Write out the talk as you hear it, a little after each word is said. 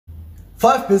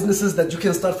5 businesses that you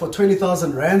can start for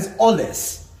 20,000 rands or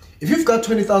less. If you've got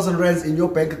 20,000 rands in your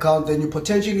bank account, then you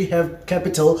potentially have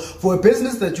capital for a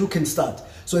business that you can start.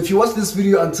 So if you watch this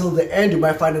video until the end, you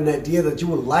might find an idea that you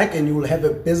will like and you will have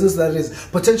a business that is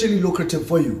potentially lucrative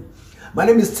for you. My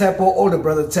name is Tshepo, older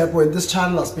brother Tshepo. In this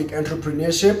channel, I speak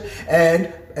entrepreneurship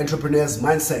and entrepreneur's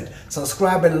mindset.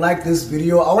 Subscribe and like this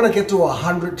video. I want to get to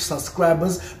 100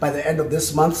 subscribers by the end of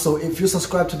this month. So if you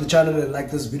subscribe to the channel and like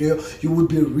this video, you would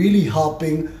be really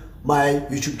helping my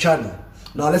YouTube channel.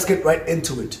 Now let's get right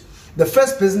into it. The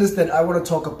first business that I want to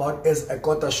talk about is a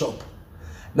kota shop.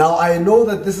 Now I know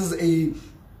that this is a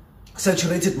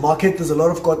saturated market. There's a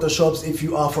lot of kota shops if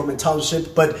you are from a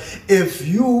township, but if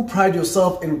you pride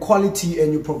yourself in quality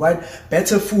and you provide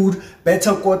better food,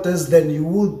 better kotas, then you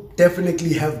will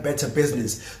definitely have better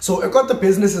business. So a kota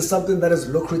business is something that is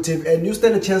lucrative and you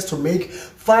stand a chance to make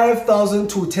 5,000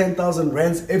 to 10,000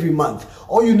 rands every month.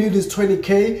 All you need is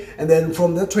 20k, and then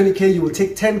from that 20k you will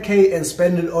take 10k and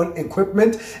spend it on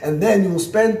equipment, and then you will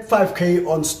spend 5k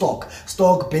on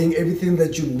stock being everything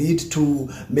that you need to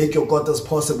make your kotas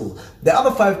possible. The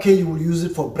other 5k you will use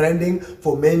it for branding,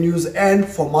 for menus, and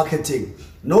for marketing.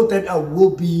 Note that I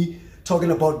will be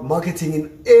talking about marketing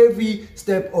in every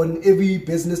step on every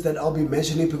business that I'll be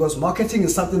mentioning, because marketing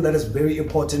is something that is very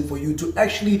important for you to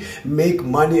actually make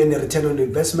money and a return on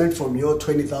investment from your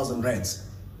 20,000 rands.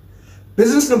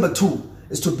 Business number 2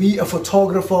 is to be a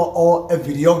photographer or a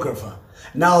videographer.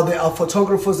 Now, there are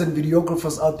photographers and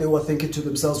videographers out there who are thinking to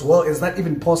themselves, well, is that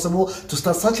even possible to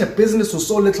start such a business with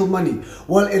so little money?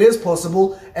 Well, it is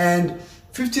possible, and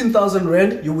 15,000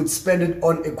 rand, you would spend it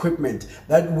on equipment.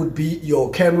 That would be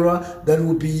your camera, that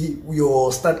would be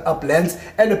your startup lens,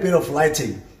 and a bit of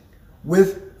lighting.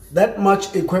 With that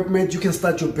much equipment, you can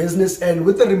start your business, and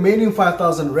with the remaining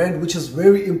 5,000 rand, which is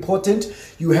very important,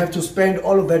 you have to spend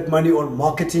all of that money on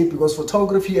marketing, because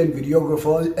photography and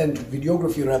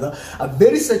videography are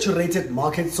very saturated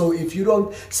markets. So if you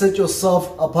don't set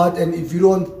yourself apart and if you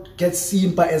don't get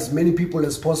seen by as many people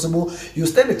as possible, you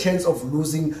stand a chance of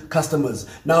losing customers.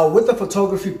 Now with the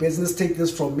photography business, take this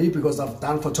from me because I've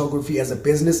done photography as a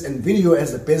business and video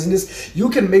as a business, you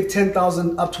can make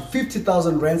 10,000 up to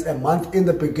 50,000 rands a month in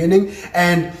the beginning,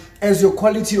 and as your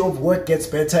quality of work gets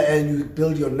better and you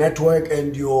build your network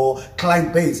and your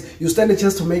client base, you stand a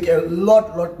chance to make a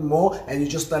lot more, and you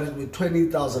just started with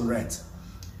 20,000 rands.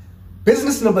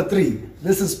 Business number 3,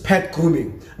 this is pet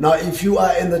grooming. Now, if you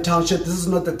are in the township, this is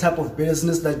not the type of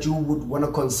business that you would want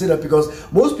to consider,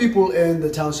 because most people in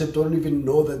the township don't even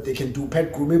know that they can do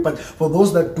pet grooming. But for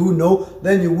those that do know,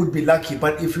 then you would be lucky.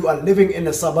 But if you are living in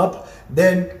a suburb,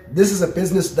 then this is a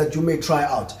business that you may try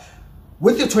out.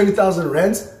 With your 20,000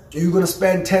 rands, you're going to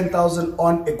spend 10,000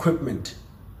 on equipment.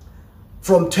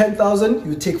 From 10,000,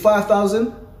 you take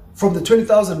 5,000. From the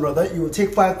 20,000 rather, you will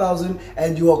take 5,000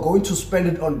 and you are going to spend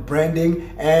it on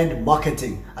branding and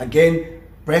marketing. Again,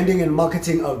 branding and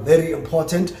marketing are very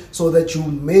important so that you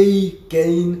may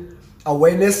gain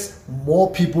awareness, more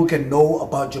people can know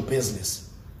about your business.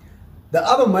 The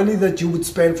other money that you would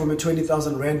spend from a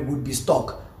 20,000 rand would be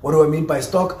stock. What do I mean by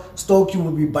stock? Stock, you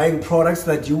will be buying products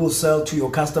that you will sell to your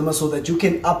customers so that you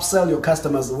can upsell your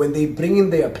customers. When they bring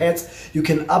in their pets, you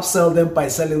can upsell them by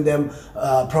selling them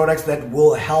products that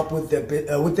will help with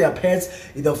their pets,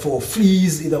 either for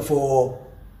fleas, either for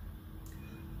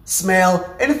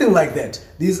smell, anything like that.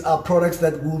 These are products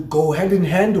that will go hand in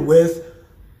hand with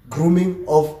grooming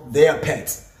of their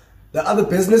pets. The other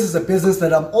business is a business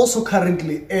that I'm also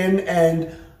currently in,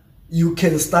 and you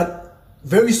can start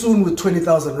very soon with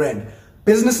 20,000 rand.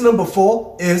 Business number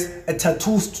 4 is a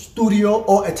tattoo studio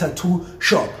or a tattoo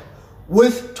shop.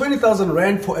 With 20,000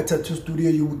 rand for a tattoo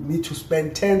studio, you would need to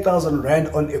spend 10,000 rand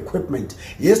on equipment.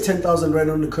 Yes, 10,000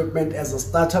 rand on equipment as a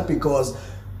startup, because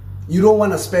you don't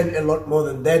want to spend a lot more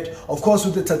than that. Of course,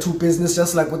 with the tattoo business,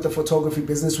 just like with the photography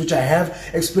business, which I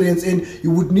have experience in, you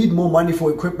would need more money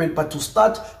for equipment. But to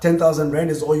start, 10,000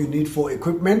 rand is all you need for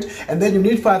equipment. And then you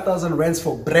need 5,000 rands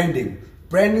for branding.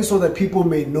 Branding so that people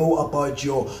may know about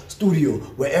your studio,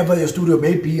 wherever your studio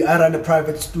may be. I run a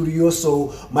private studio,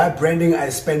 so my branding, I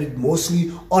spend it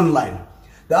mostly online.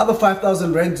 The other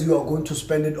 5,000 rands, you are going to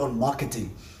spend it on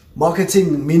marketing.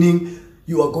 Marketing meaning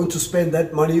you are going to spend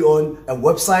that money on a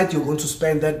website, you're going to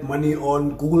spend that money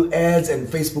on Google ads and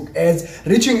Facebook ads,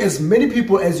 reaching as many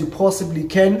people as you possibly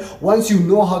can once you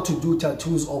know how to do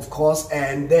tattoos, of course,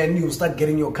 and then you start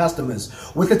getting your customers.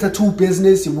 With a tattoo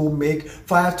business, you will make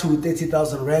 5 to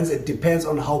 30,000 rands. It depends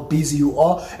on how busy you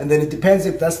are, and then it depends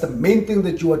if that's the main thing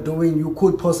that you are doing, you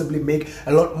could possibly make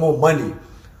a lot more money.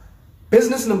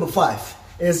 Business number 5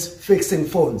 is fixing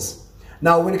phones.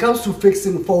 Now, when it comes to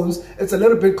fixing phones, it's a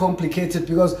little bit complicated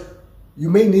because you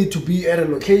may need to be at a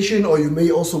location, or you may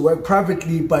also work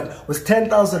privately, but with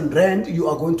 10,000 Rand, you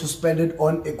are going to spend it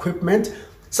on equipment.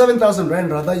 7,000 Rand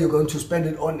rather, you're going to spend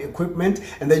it on equipment,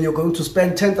 and then you're going to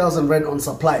spend 10,000 Rand on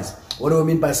supplies. What do I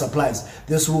mean by supplies?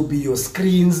 This will be your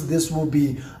screens, this will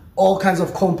be all kinds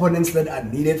of components that are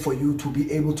needed for you to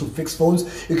be able to fix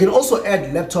phones. You can also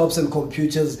add laptops and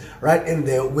computers right in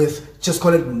there with, just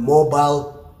call it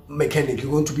mobile mechanic.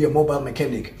 You're going to be a mobile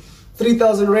mechanic.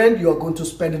 3,000 Rand, you are going to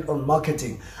spend it on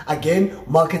marketing. Again,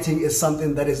 marketing is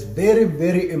something that is very,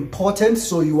 very important.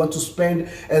 So you want to spend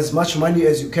as much money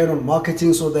as you can on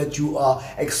marketing so that you are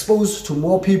exposed to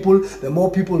more people. The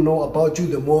more people know about you,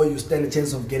 the more you stand a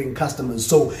chance of getting customers.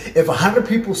 So if 100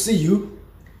 people see you,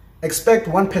 expect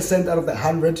 1% out of the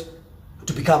 100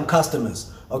 to become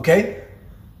customers, okay?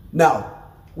 Now,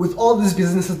 with all these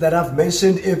businesses that I've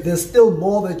mentioned, if there's still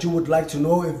more that you would like to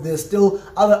know, if there's still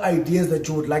other ideas that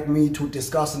you would like me to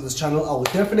discuss in this channel, I will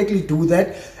definitely do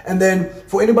that. And then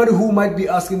for anybody who might be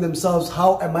asking themselves,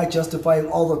 how am I justifying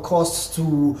all the costs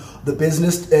to the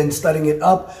business and starting it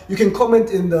up, you can comment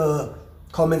in the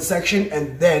comment section,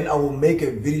 and then I will make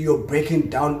a video breaking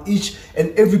down each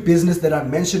and every business that I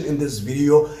mentioned in this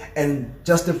video and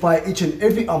justify each and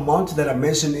every amount that I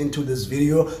mentioned into this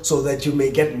video so that you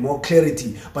may get more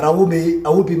clarity. But I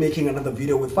will be making another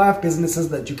video with 5 businesses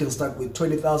that you can start with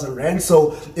 20,000 Rand.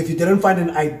 So if you didn't find an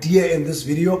idea in this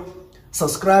video,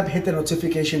 subscribe, hit the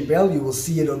notification bell. You will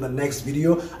see it on the next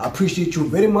video. I appreciate you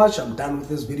very much. I'm done with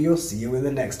this video. See you in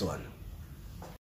the next one.